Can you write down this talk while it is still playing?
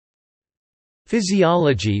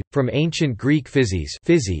Physiology, from ancient Greek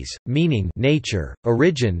physis, meaning nature,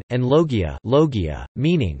 origin, and logia,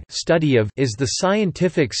 meaning study of, is the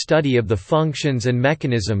scientific study of the functions and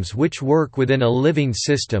mechanisms which work within a living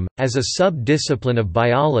system. As a sub-discipline of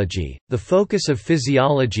biology, the focus of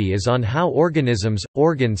physiology is on how organisms,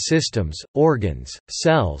 organ systems, organs,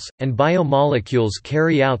 cells, and biomolecules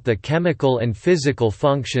carry out the chemical and physical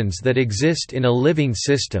functions that exist in a living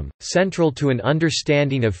system. Central to an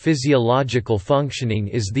understanding of physiological functioning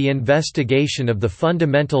is the investigation of the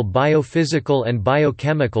fundamental biophysical and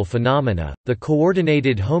biochemical phenomena, the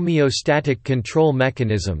coordinated homeostatic control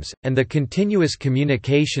mechanisms, and the continuous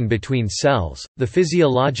communication between cells. The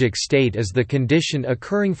physiologic state is the condition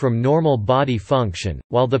occurring from normal body function,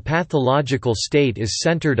 while the pathological state is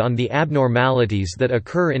centered on the abnormalities that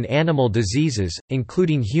occur in animal diseases,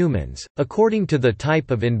 including humans. According to the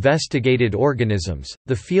type of investigated organisms,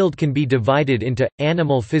 the field can be divided into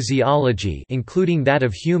animal physiology, including that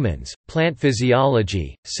of humans, plant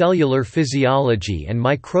physiology, cellular physiology, and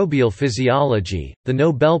microbial physiology. The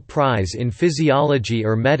Nobel Prize in Physiology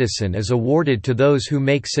or Medicine is awarded to those who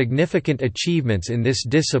make significant achievements in this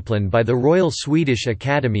discipline by the Royal Swedish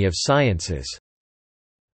Academy of Sciences.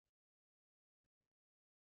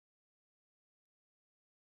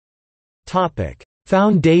 Topic: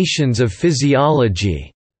 Foundations of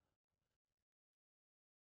physiology.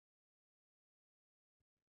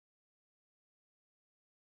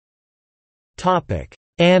 Topic: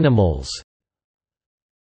 Animals.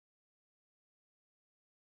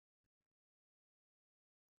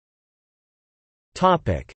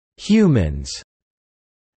 Topic: Humans.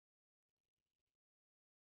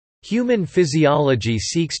 Human physiology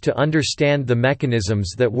seeks to understand the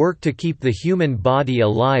mechanisms that work to keep the human body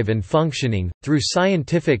alive and functioning, through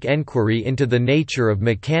scientific enquiry into the nature of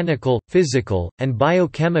mechanical, physical, and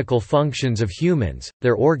biochemical functions of humans,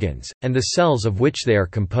 their organs, and the cells of which they are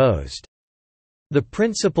composed. The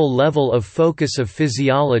principal level of focus of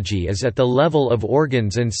physiology is at the level of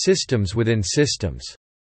organs and systems within systems.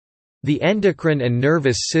 The endocrine and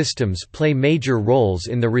nervous systems play major roles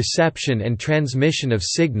in the reception and transmission of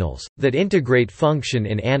signals, that integrate function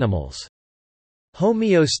in animals.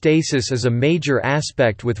 Homeostasis is a major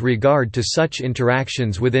aspect with regard to such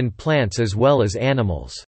interactions within plants as well as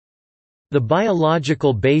animals. The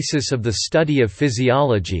biological basis of the study of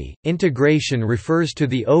physiology, integration refers to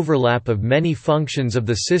the overlap of many functions of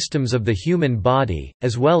the systems of the human body,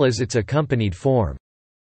 as well as its accompanied form.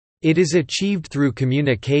 It is achieved through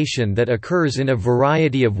communication that occurs in a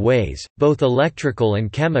variety of ways, both electrical and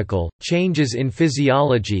chemical. Changes in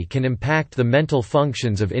physiology can impact the mental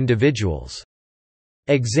functions of individuals.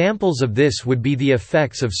 Examples of this would be the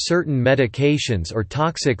effects of certain medications or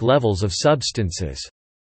toxic levels of substances.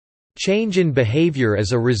 Change in behavior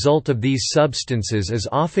as a result of these substances is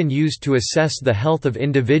often used to assess the health of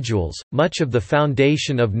individuals. Much of the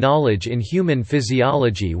foundation of knowledge in human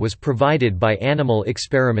physiology was provided by animal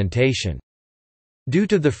experimentation. Due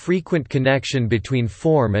to the frequent connection between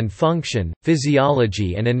form and function,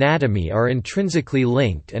 physiology and anatomy are intrinsically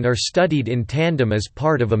linked and are studied in tandem as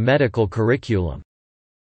part of a medical curriculum.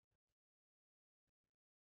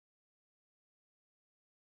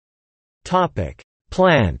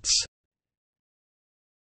 Plants.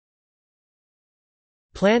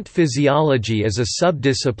 Plant physiology is a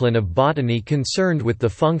subdiscipline of botany concerned with the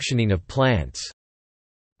functioning of plants.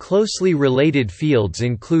 Closely related fields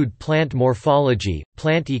include plant morphology,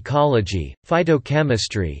 plant ecology,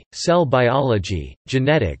 phytochemistry, cell biology,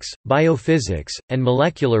 genetics, biophysics, and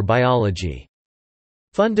molecular biology.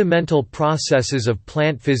 Fundamental processes of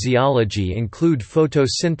plant physiology include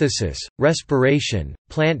photosynthesis, respiration,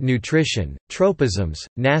 plant nutrition, tropisms,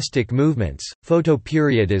 nastic movements,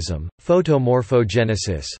 photoperiodism,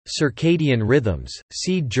 photomorphogenesis, circadian rhythms,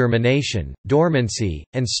 seed germination, dormancy,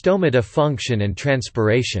 and stomata function and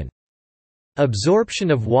transpiration.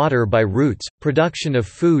 Absorption of water by roots, production of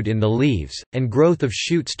food in the leaves, and growth of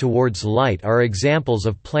shoots towards light are examples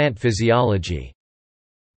of plant physiology.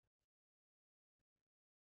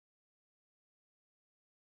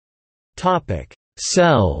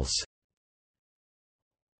 Cells.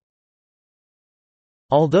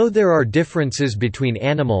 Although there are differences between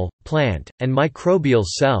animal, plant, and microbial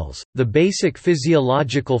cells, the basic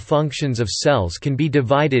physiological functions of cells can be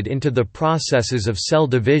divided into the processes of cell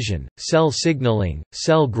division, cell signaling,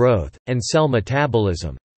 cell growth, and cell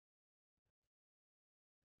metabolism.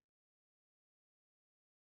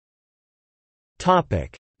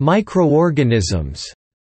 Microorganisms.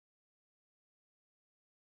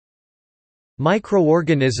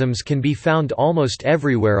 Microorganisms can be found almost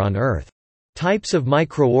everywhere on Earth. Types of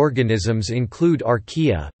microorganisms include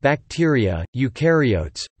archaea, bacteria,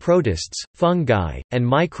 eukaryotes, protists, fungi, and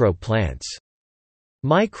microplants.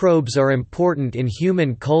 Microbes are important in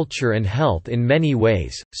human culture and health in many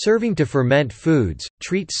ways, serving to ferment foods,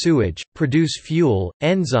 treat sewage, produce fuel,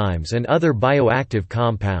 enzymes and other bioactive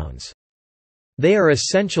compounds. They are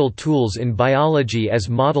essential tools in biology as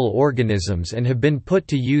model organisms and have been put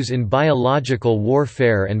to use in biological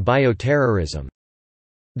warfare and bioterrorism.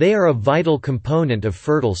 They are a vital component of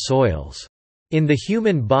fertile soils. In the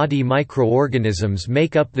human body, microorganisms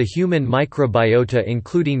make up the human microbiota,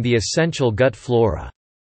 including the essential gut flora.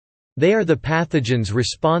 They are the pathogens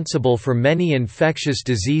responsible for many infectious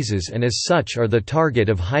diseases and as such are the target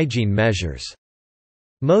of hygiene measures.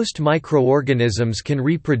 Most microorganisms can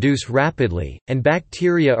reproduce rapidly, and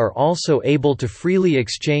bacteria are also able to freely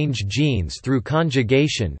exchange genes through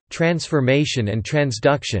conjugation, transformation and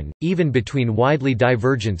transduction, even between widely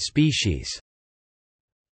divergent species.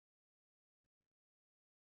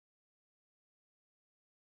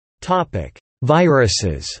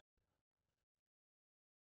 Viruses.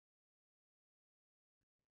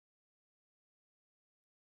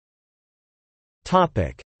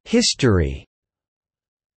 History.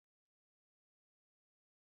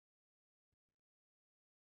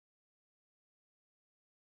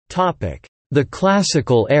 The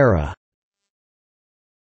Classical era.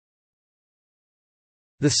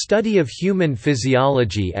 The study of human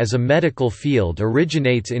physiology as a medical field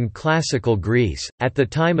originates in classical Greece, at the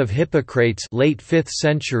time of Hippocrates, late 5th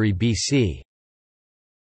century BC.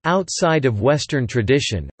 Outside of Western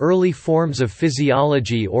tradition, early forms of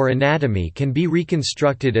physiology or anatomy can be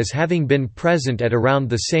reconstructed as having been present at around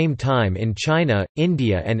the same time in China,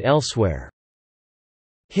 India and elsewhere.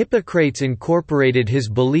 Hippocrates incorporated his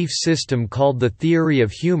belief system called the theory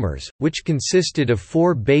of humors, which consisted of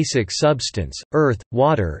 4 basic substances: earth,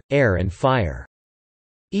 water, air and fire.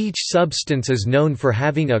 Each substance is known for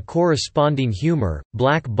having a corresponding humor,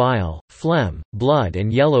 black bile, phlegm, blood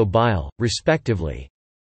and yellow bile, respectively.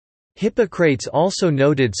 Hippocrates also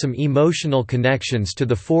noted some emotional connections to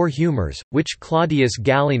the 4 humors, which Claudius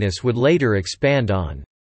Galenus would later expand on.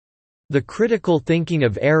 The critical thinking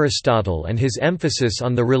of Aristotle and his emphasis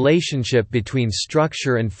on the relationship between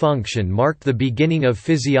structure and function marked the beginning of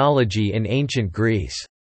physiology in ancient Greece.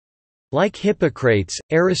 Like Hippocrates,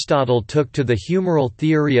 Aristotle took to the humoral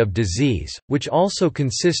theory of disease, which also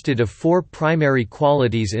consisted of 4 primary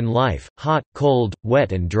qualities in life: hot, cold,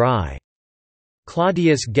 wet and dry.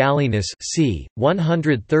 Claudius Galenus c.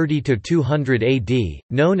 130–200 AD,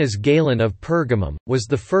 known as Galen of Pergamum, was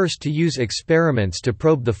the first to use experiments to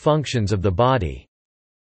probe the functions of the body.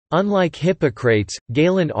 Unlike Hippocrates,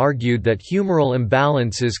 Galen argued that humoral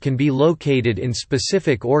imbalances can be located in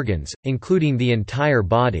specific organs, including the entire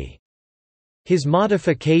body. His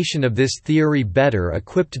modification of this theory better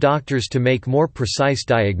equipped doctors to make more precise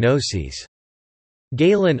diagnoses.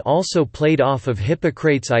 Galen also played off of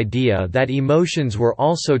Hippocrates' idea that emotions were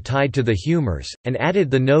also tied to the humors, and added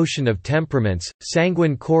the notion of temperaments.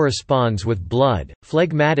 Sanguine corresponds with blood,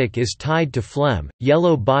 phlegmatic is tied to phlegm,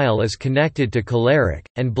 yellow bile is connected to choleric,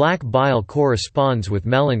 and black bile corresponds with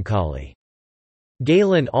melancholy.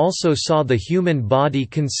 Galen also saw the human body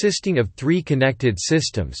consisting of 3 connected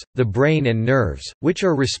systems: the brain and nerves, which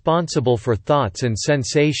are responsible for thoughts and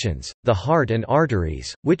sensations, the heart and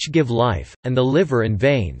arteries, which give life, and the liver and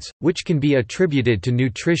veins, which can be attributed to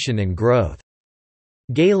nutrition and growth.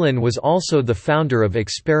 Galen was also the founder of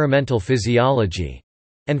experimental physiology.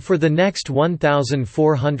 And for the next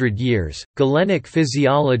 1,400 years, Galenic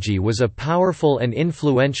physiology was a powerful and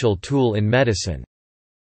influential tool in medicine.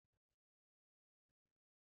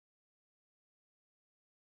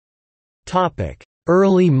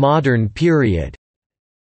 Early modern period.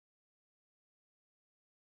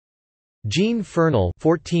 Jean Fernel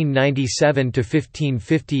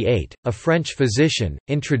 (1497–1558), a French physician,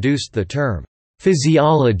 introduced the term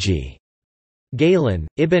physiology. Galen,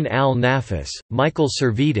 Ibn al-Nafis, Michael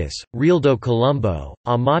Servetus, Rildo Colombo,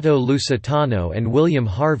 Amato Lusitano and William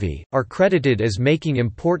Harvey, are credited as making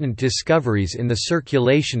important discoveries in the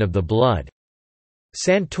circulation of the blood.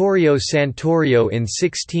 Santorio in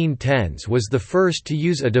 1610s was the first to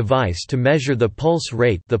use a device to measure the pulse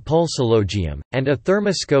rate, the pulsologium, and a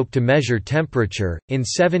thermoscope to measure temperature. In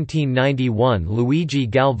 1791, Luigi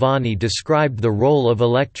Galvani described the role of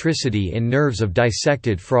electricity in nerves of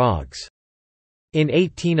dissected frogs. In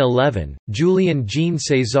 1811, Julien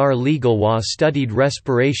Jean-César Legallois studied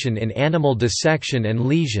respiration in animal dissection and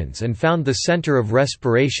lesions and found the center of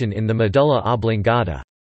respiration in the medulla oblongata.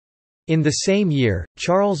 In the same year,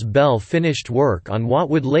 Charles Bell finished work on what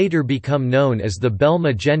would later become known as the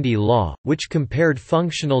Bell-Magendie law, which compared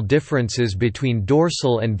functional differences between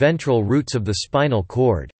dorsal and ventral roots of the spinal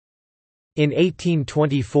cord. In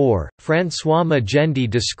 1824, François Magendie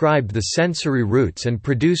described the sensory roots and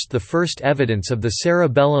produced the first evidence of the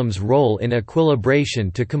cerebellum's role in equilibration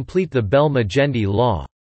to complete the Bell-Magendie law.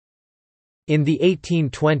 In the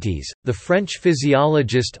 1820s, the French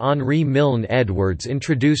physiologist Henri Milne Edwards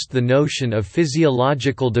introduced the notion of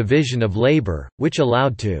physiological division of labor, which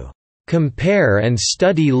allowed to compare and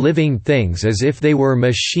study living things as if they were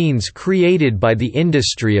machines created by the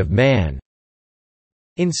industry of man.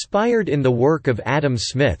 Inspired in the work of Adam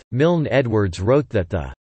Smith, Milne Edwards wrote that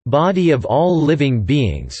the body of all living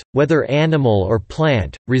beings, whether animal or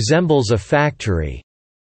plant, resembles a factory,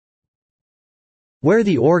 where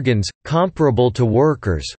the organs, comparable to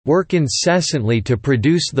workers, work incessantly to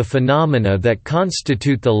produce the phenomena that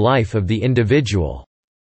constitute the life of the individual.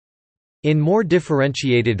 In more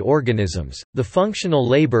differentiated organisms, the functional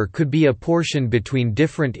labor could be apportioned between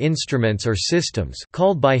different instruments or systems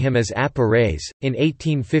called by him as appareils. In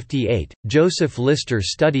 1858, Joseph Lister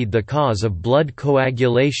studied the cause of blood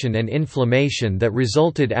coagulation and inflammation that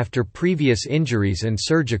resulted after previous injuries and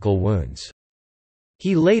surgical wounds.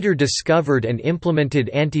 He later discovered and implemented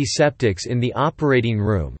antiseptics in the operating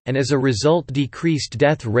room, and as a result decreased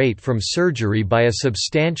death rate from surgery by a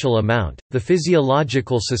substantial amount. The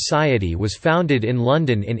Physiological Society was founded in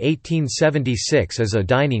London in 1876 as a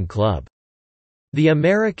dining club. The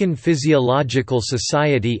American Physiological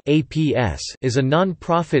Society (APS) is a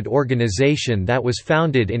non-profit organization that was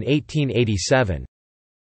founded in 1887.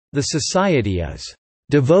 The society is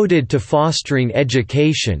devoted to fostering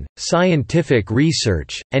education, scientific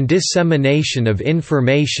research, and dissemination of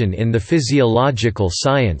information in the physiological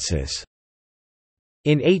sciences.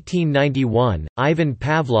 In 1891, Ivan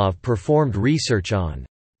Pavlov performed research on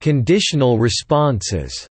conditional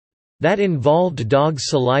responses that involved dog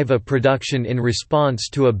saliva production in response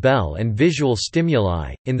to a bell and visual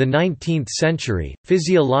stimuli. In the 19th century,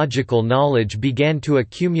 physiological knowledge began to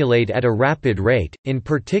accumulate at a rapid rate, in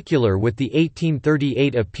particular with the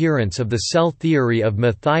 1838 appearance of the cell theory of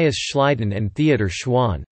Matthias Schleiden and Theodor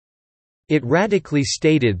Schwann. It radically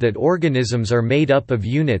stated that organisms are made up of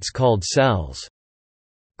units called cells.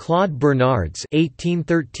 Claude Bernard's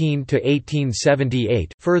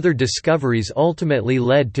 (1813–1878) further discoveries ultimately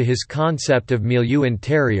led to his concept of milieu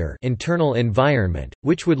intérieur, internal environment,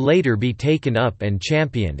 which would later be taken up and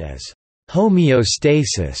championed as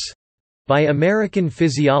homeostasis by American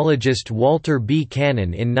physiologist Walter B.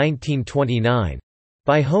 Cannon in 1929.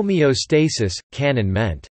 By homeostasis, Cannon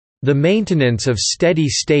meant the maintenance of steady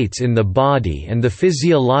states in the body and the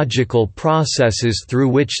physiological processes through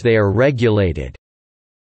which they are regulated.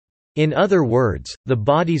 In other words, the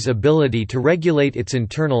body's ability to regulate its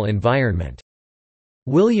internal environment.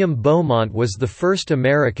 William Beaumont was the first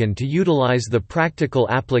American to utilize the practical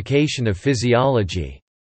application of physiology.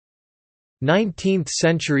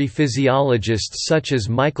 19th-century physiologists such as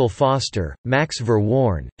Michael Foster, Max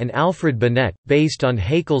Verworn, and Alfred Binet, based on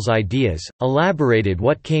Haeckel's ideas, elaborated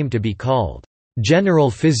what came to be called general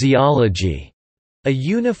physiology, a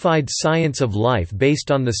unified science of life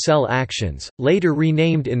based on the cell actions, later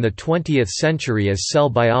renamed in the 20th century as cell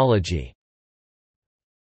biology.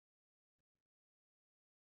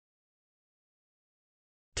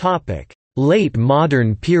 Late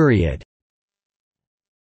modern period.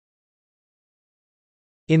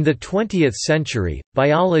 In the 20th century,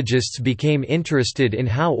 biologists became interested in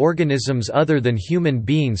how organisms other than human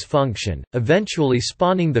beings function, eventually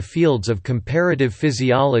spawning the fields of comparative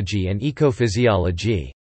physiology and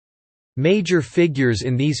ecophysiology. Major figures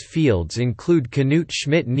in these fields include Knut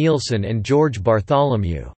Schmidt-Nielsen and George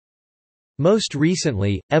Bartholomew. Most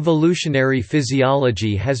recently, evolutionary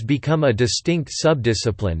physiology has become a distinct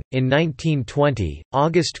subdiscipline. In 1920,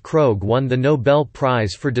 August Krogh won the Nobel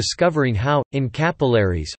Prize for discovering how, in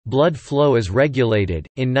capillaries, blood flow is regulated.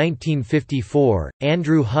 In 1954,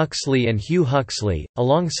 Andrew Huxley and Hugh Huxley,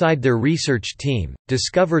 alongside their research team,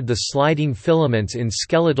 discovered the sliding filaments in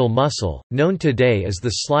skeletal muscle, known today as the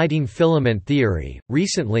sliding filament theory.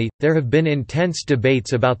 Recently, there have been intense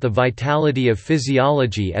debates about the vitality of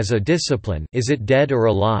physiology as a discipline. Is it dead or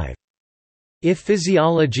alive? If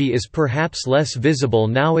physiology is perhaps less visible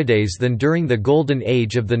nowadays than during the golden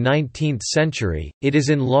age of the 19th century, it is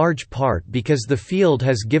in large part because the field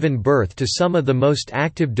has given birth to some of the most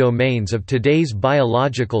active domains of today's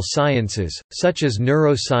biological sciences, such as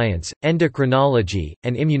neuroscience, endocrinology,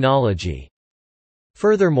 and immunology.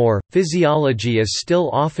 Furthermore, physiology is still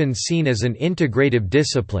often seen as an integrative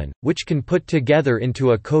discipline, which can put together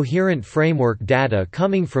into a coherent framework data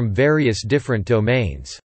coming from various different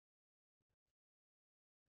domains.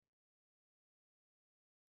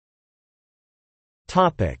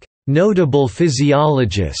 Notable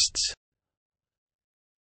physiologists.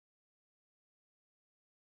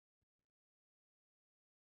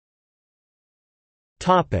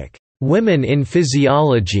 Women in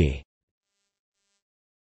physiology.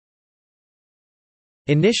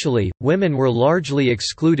 Initially, women were largely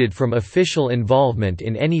excluded from official involvement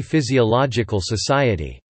in any physiological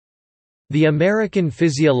society. The American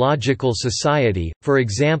Physiological Society, for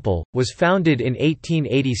example, was founded in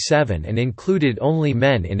 1887 and included only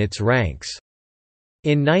men in its ranks.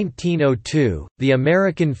 In 1902, the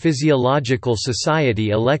American Physiological Society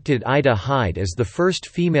elected Ida Hyde as the first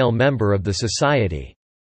female member of the society.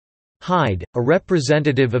 Hyde, a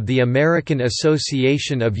representative of the American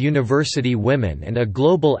Association of University Women and a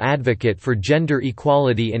global advocate for gender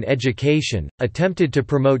equality in education, attempted to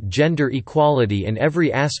promote gender equality in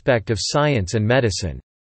every aspect of science and medicine.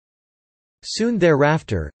 Soon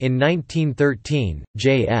thereafter, in 1913,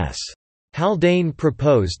 J.S. Haldane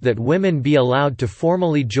proposed that women be allowed to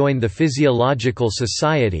formally join the Physiological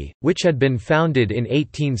Society, which had been founded in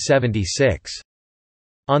 1876.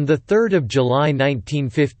 On 3 July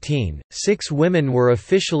 1915, 6 women were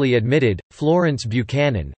officially admitted: Florence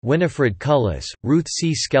Buchanan, Winifred Cullis, Ruth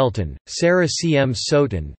C. Skelton, Sarah C. M.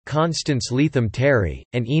 Soton, Constance Leatham Terry,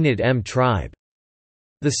 and Enid M. Tribe.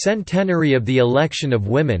 The centenary of the election of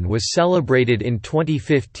women was celebrated in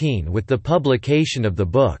 2015 with the publication of the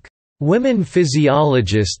book, "Women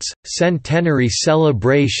Physiologists, Centenary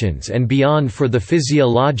Celebrations and Beyond for the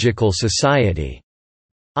Physiological Society."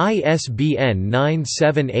 ISBN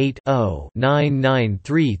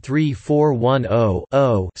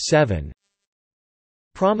 978-0-9933410-0-7.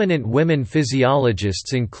 Prominent women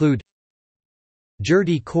physiologists include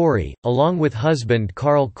Gertie Corey, along with husband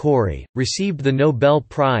Carl Corey, received the Nobel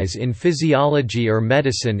Prize in Physiology or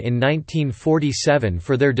Medicine in 1947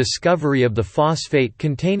 for their discovery of the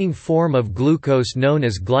phosphate-containing form of glucose known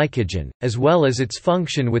as glycogen, as well as its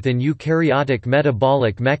function within eukaryotic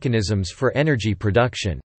metabolic mechanisms for energy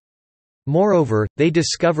production. Moreover, they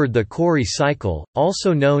discovered the Corey cycle,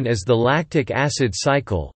 also known as the lactic acid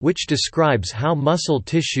cycle, which describes how muscle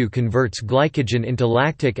tissue converts glycogen into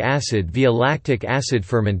lactic acid via lactic acid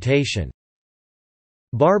fermentation.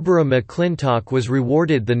 Barbara McClintock was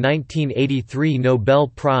rewarded the 1983 Nobel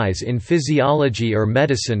Prize in Physiology or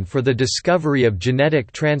Medicine for the discovery of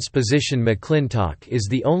genetic transposition. McClintock is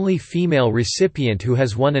the only female recipient who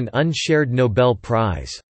has won an unshared Nobel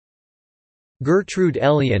Prize. Gertrude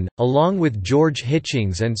Elion, along with George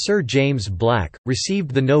Hitchings and Sir James Black,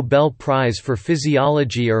 received the Nobel Prize for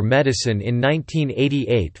Physiology or Medicine in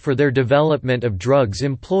 1988 for their development of drugs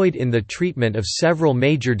employed in the treatment of several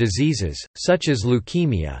major diseases, such as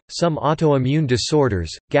leukemia, some autoimmune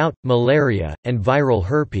disorders, gout, malaria, and viral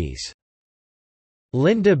herpes.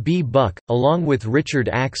 Linda B. Buck, along with Richard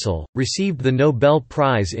Axel, received the Nobel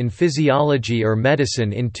Prize in Physiology or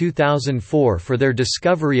Medicine in 2004 for their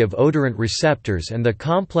discovery of odorant receptors and the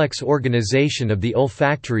complex organization of the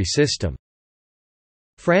olfactory system.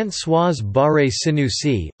 Françoise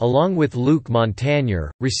Barré-Sinoussi, along with Luc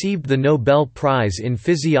Montagnier, received the Nobel Prize in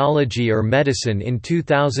Physiology or Medicine in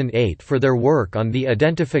 2008 for their work on the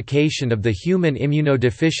identification of the human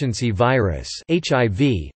immunodeficiency virus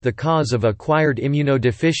 (HIV), the cause of acquired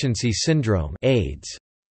immunodeficiency syndrome (AIDS).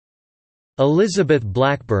 Elizabeth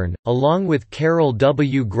Blackburn, along with Carol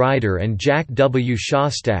W. Greider and Jack W.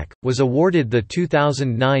 Szostak, was awarded the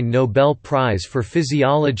 2009 Nobel Prize for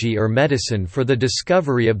Physiology or Medicine for the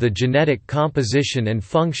discovery of the genetic composition and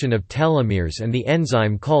function of telomeres and the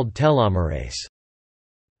enzyme called telomerase.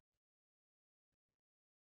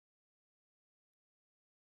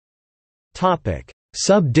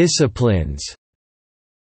 Subdisciplines.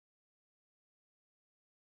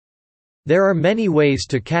 There are many ways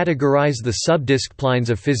to categorize the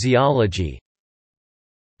subdisciplines of physiology.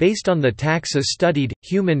 Based on the taxa studied,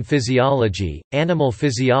 human physiology, animal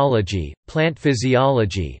physiology, plant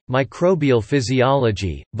physiology, microbial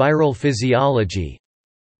physiology, viral physiology.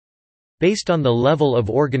 Based on the level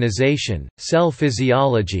of organization, cell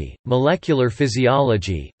physiology, molecular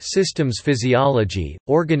physiology, systems physiology,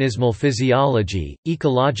 organismal physiology,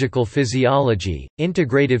 ecological physiology,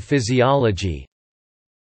 integrative physiology.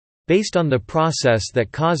 Based on the process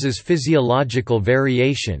that causes physiological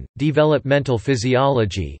variation, developmental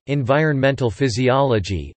physiology, environmental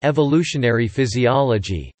physiology, evolutionary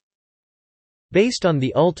physiology. Based on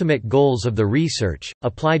the ultimate goals of the research,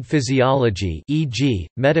 applied physiology e.g.,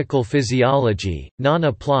 medical physiology,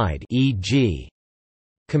 non-applied e.g.,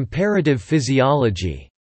 comparative physiology.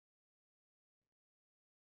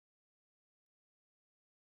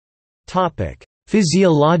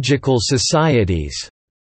 Physiological societies.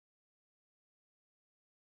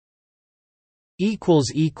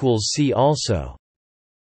 See also